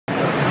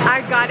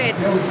got it.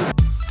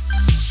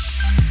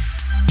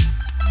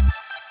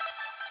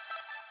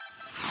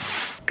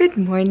 Good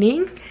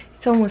morning.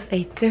 It's almost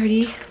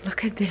 8:30.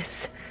 Look at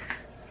this.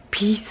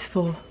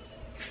 Peaceful.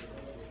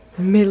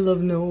 Middle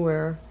of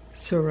nowhere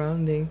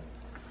surrounding.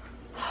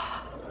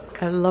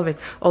 I love it.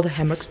 All the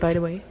hammocks, by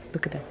the way.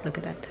 Look at that. Look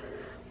at that.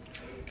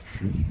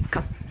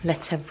 Come,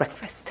 let's have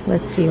breakfast.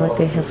 Let's see what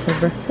they have for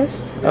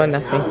breakfast. Oh,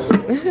 nothing.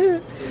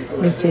 Let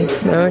me see.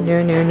 No,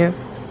 no, no, no.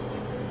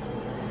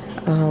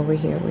 Over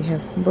here we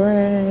have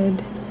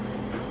bread.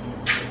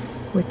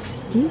 What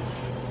is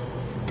this?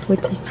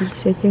 What is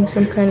this? I think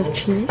some kind of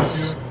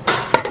cheese.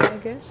 I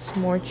guess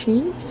more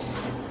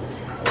cheese.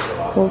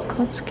 Cold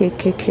cuts,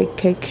 cake.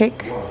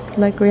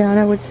 Like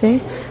Rihanna would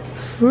say.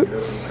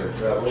 Fruits.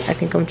 I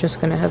think I'm just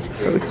gonna have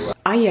fruits.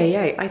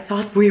 Ay. I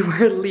thought we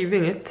were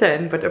leaving at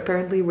 10, but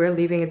apparently we're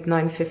leaving at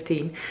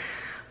 9:15.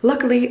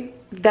 Luckily,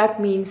 that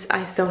means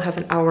I still have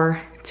an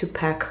hour to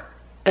pack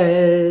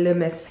le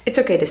mess. It's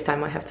okay this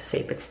time, I have to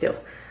say, but still.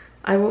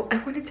 I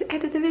wanted to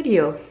edit the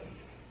video.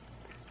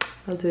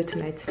 I'll do it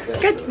tonight.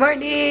 Good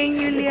morning,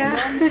 Julia.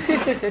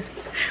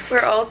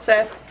 We're all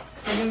set.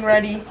 Getting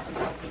ready.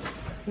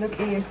 Look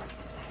here.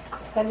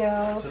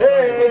 Hello.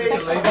 Hey!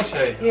 The lady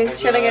say. You're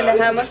chilling in the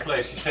hammock?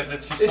 She said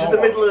that she This is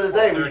the middle of the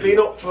day. We've been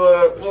up for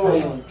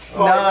 5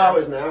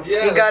 hours now.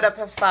 Yeah. We got up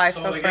at 5,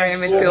 so for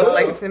him it feels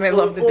like it's the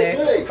middle of the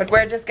day. But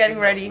we're just getting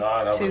ready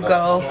to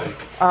go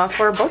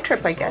for a boat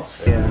trip, I guess.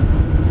 Yeah.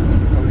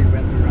 Probably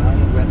went around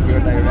and went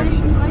your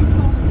direction.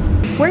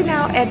 We're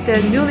now at the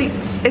newly...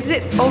 Is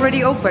it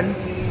already open?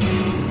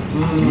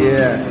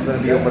 Yeah, it's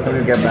gonna be open when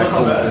we get back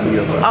home. It's gonna be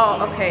open.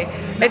 Oh, okay.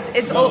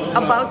 It's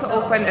about to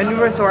open a new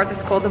resort.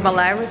 It's called the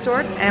Malay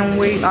Resort, and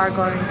we are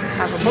going to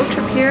have a boat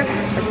trip here.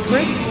 But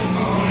first,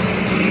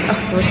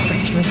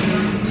 refreshment.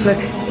 Look,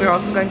 we're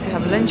also going to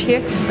have lunch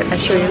here, but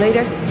I'll show you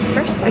later.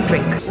 First, a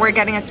drink. We're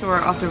getting a tour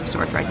of the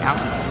resort right now.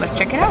 Let's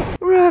check it out.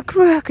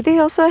 Look, they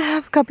also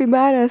have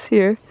capybaras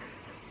here,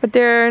 but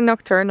they're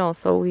nocturnal,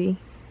 so we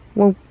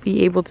won't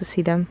be able to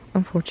see them,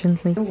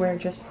 unfortunately. We're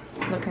just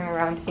looking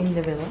around in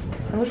the villa.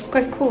 It looks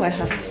quite cool, I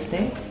have to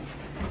say.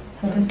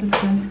 So this is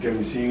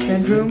the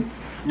bedroom.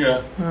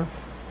 Yeah. Oh.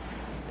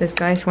 These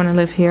guys want to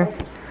live here.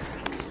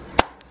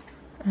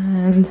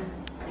 And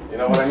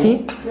let's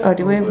see. Oh,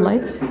 do we have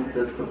lights?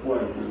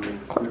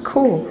 Quite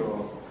cool.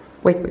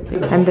 Wait.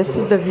 And this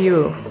is the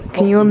view.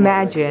 Can you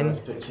imagine?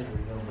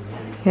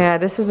 Yeah,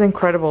 this is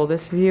incredible.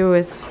 This view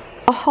is...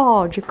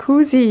 Oh,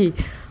 jacuzzi!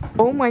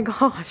 Oh my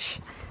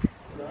gosh!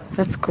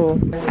 That's cool.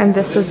 And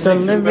this is the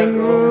living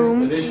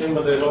room. There's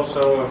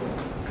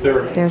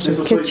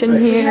a kitchen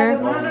here.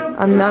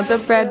 Another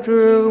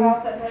bedroom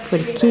for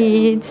the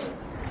kids.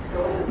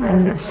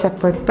 And a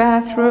separate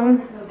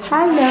bathroom.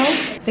 Hello!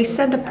 They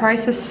said the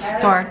prices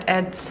start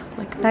at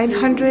like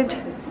 900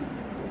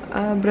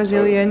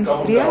 Brazilian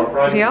real?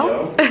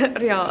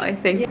 Real, I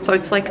think. So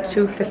it's like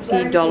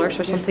 $250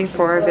 or something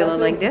for a villa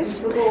like this,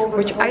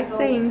 which I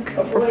think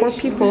for 4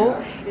 people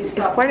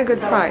is quite a good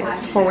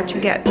price for what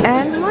you get.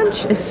 And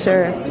lunch is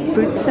served.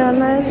 Fruit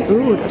salads.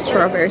 Ooh, the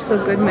strawberries so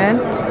good,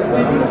 man.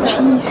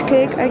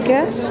 Cheesecake, I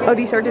guess. Oh,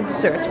 these are the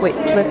desserts. Wait,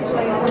 let's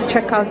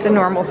check out the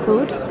normal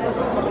food.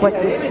 What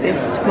is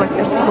this?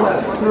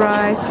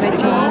 Rice,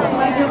 veggies.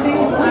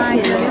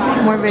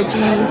 More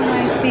veggies.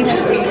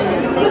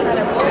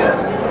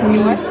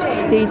 Meat,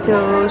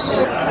 potatoes.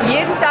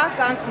 Jeden Tag,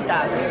 ganzen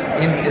Tag.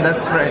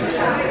 That's French.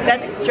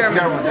 That's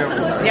German.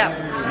 German. Yeah.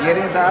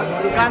 Jeden Tag?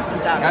 Ganzen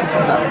Tag.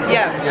 Ganzen Tag.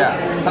 Yeah.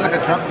 Yeah. Sound like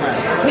a drunk man.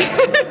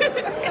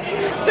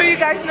 So you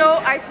guys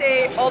know I say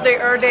all day,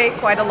 day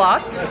quite a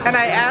lot. And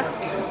I asked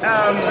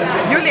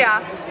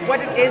Julia what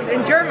it is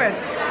in German.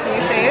 Can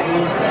you say it?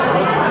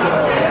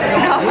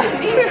 No.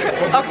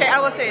 Okay, I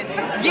will say it.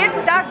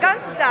 Jeden Tag,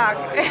 ganzen Tag.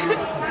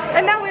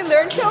 And now we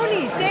learn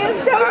Tony.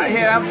 Damn, Tony.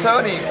 Here, I'm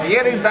Tony.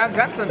 Jeden Tag,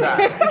 ganzen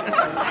Tag.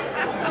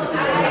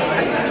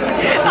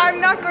 I'm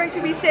not going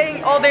to be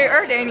saying all day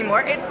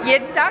anymore. It's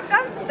jeden Tag,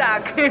 ganzen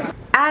Tag.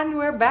 And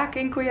we're back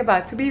in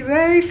Cuiabá. To be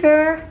very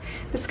fair,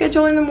 the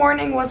schedule in the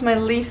morning was my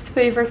least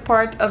favorite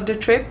part of the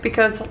trip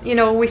because, you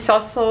know, we saw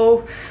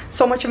so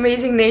much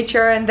amazing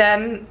nature and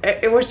then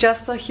it was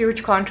just a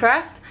huge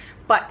contrast.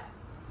 But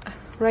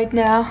right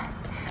now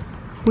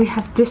we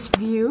have this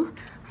view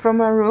from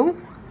our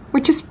room,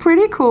 which is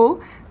pretty cool.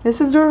 This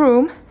is the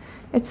room.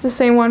 It's the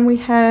same one we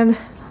had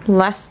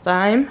last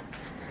time,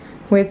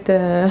 with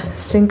the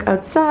sink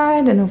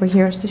outside, and over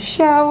here is the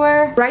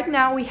shower. Right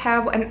now we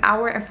have an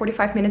hour and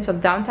 45 minutes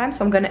of downtime,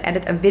 so I'm gonna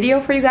edit a video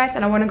for you guys,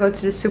 and I want to go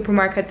to the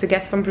supermarket to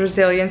get some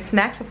Brazilian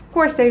snacks. Of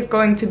course there's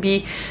going to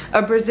be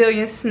a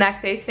Brazilian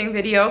snack tasting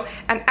video,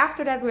 and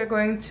after that we're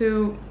going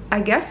to, I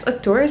guess, a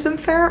tourism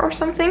fair or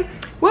something.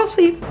 We'll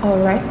see.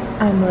 Alright,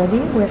 I'm ready.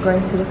 We're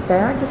going to the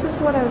fair. This is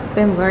what I've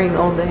been wearing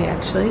all day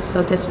actually.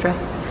 So this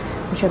dress,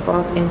 which I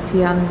bought in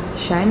Xi'an,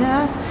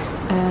 China.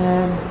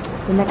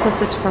 The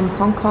necklace is from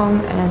Hong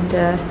Kong, and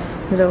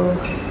little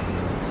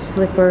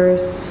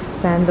slippers,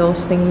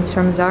 sandals, thingies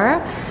from Zara.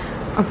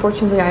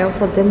 Unfortunately, I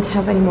also didn't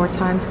have any more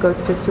time to go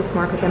to the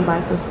supermarket and buy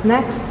some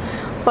snacks.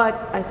 but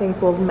I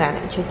think we'll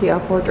manage at the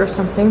airport or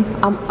something.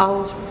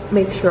 I'll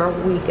make sure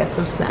we get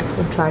some snacks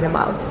and try them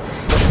out.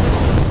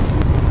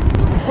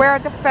 We're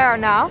at the fair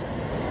now.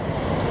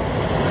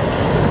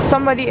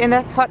 Somebody in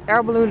that hot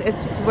air balloon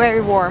is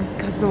very warm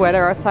because the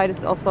weather outside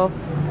is also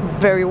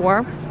very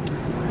warm.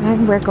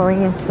 And we're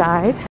going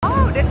inside.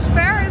 Oh, this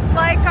fair is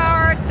like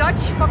our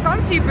Dutch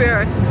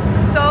vakantiebeurs.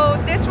 So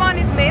this one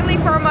is mainly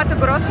for Mato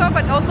Grosso,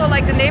 but also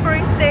like the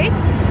neighboring states.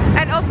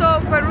 And also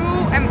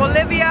Peru and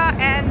Bolivia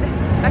and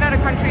another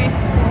country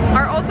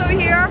are also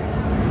here.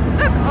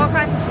 Look, all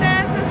kinds of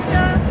stands and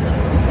stuff.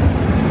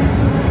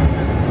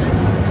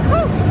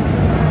 Woo.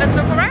 Let's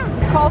look around.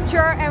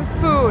 Culture and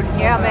food.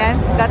 Yeah,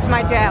 man, that's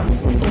my jam.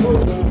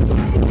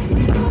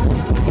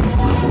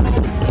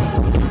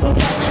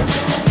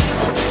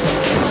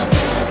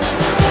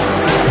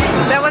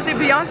 That was a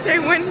Beyonce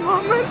win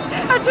moment.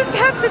 I just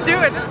had to do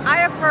it. I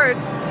have heard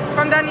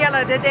from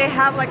Daniela that they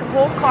have like a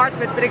whole cart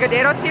with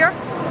Brigadeiros here.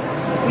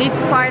 Need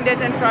to find it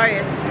and try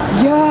it.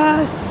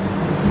 Yes!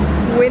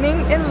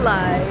 Winning in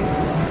life.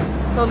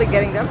 Totally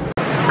getting them.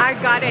 I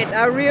got it.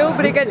 A real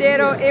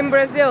Brigadeiro in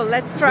Brazil.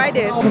 Let's try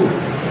this.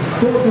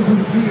 Todos os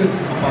dias,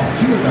 a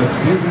partir das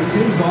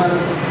 16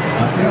 horas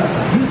até as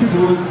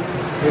 22,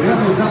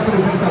 teremos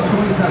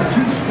apresentações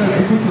artísticas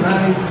e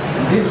culturais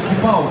neste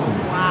palco.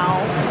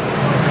 Wow.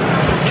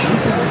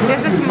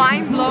 This is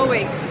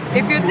mind-blowing.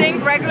 If you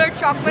think regular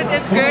chocolate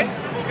is good,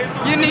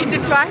 you need to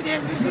try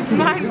this. This is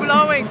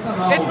mind-blowing.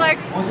 It's like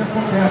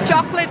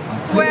chocolate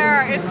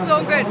square. It's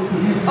so good.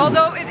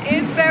 Although it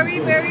is very,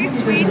 very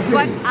sweet,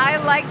 but I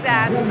like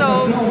that.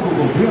 So,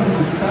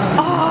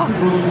 oh,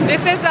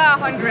 this is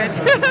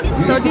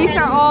 100. So these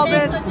are all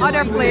the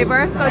other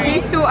flavors. So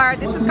these two are,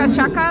 this is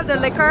cachaca, the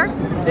liquor.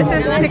 This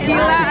is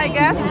tequila, I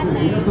guess.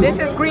 This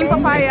is green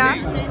papaya.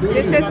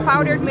 This is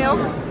powdered milk.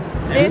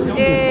 This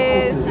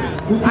is,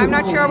 I'm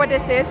not sure what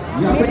this is,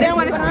 but this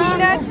one is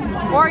peanut,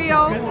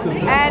 Oreo,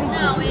 and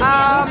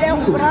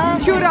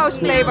churros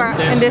flavor.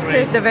 And this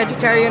is the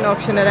vegetarian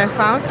option that I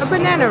found, a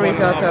banana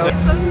risotto.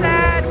 It's so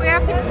sad, we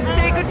have to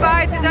say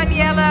goodbye to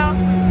Daniela.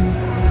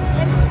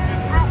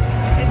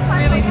 It's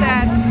really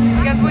sad,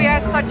 because we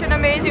had such an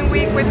amazing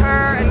week with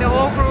her and the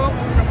whole group.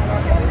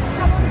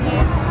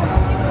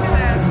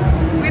 Sad.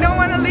 We don't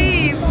want to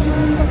leave. We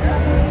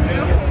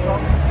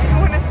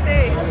want to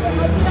stay.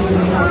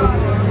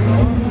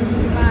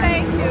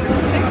 Thank you.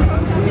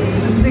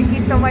 Thank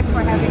you so much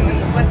for having me.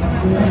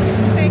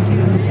 Thank you.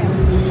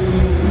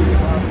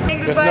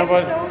 Saying goodbye to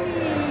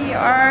Tony,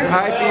 our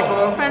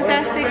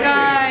fantastic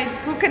guy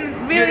who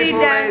can really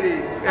dance.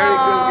 Lady. Very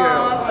good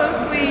girl. So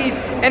sweet.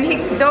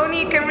 And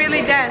Tony can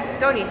really dance.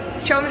 Tony,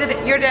 show me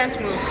your dance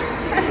moves.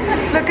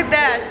 Look at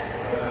that.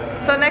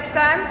 So next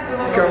time we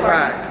will Come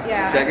back.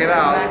 Yeah. Check it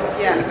out.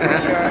 Yeah, for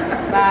sure.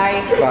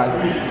 Bye.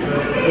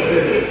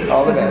 Bye.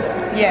 All the best.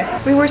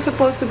 Yes. We were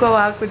supposed to go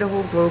out with the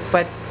whole group,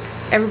 but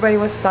everybody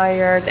was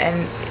tired,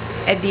 and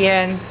at the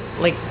end,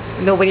 like,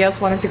 nobody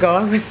else wanted to go.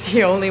 I was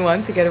the only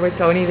one together with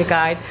Tony, the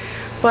guide.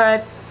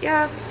 But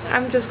yeah,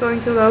 I'm just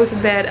going to go to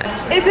bed.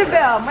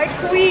 Isabel, my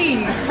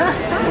queen!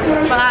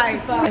 Bye.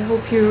 I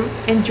hope you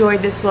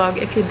enjoyed this vlog.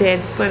 If you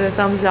did, put a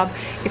thumbs up.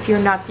 If you're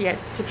not yet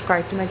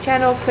subscribed to my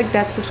channel, click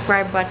that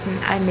subscribe button.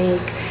 I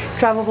make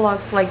travel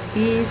vlogs like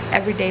these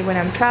every day when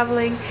I'm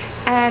traveling,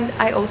 and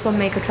I also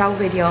make a travel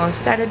video on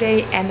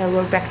Saturday, and I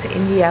look back to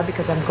India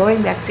because I'm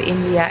going back to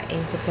India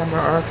in September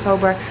or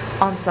October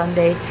on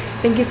Sunday.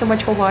 Thank you so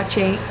much for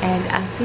watching, and I'll see you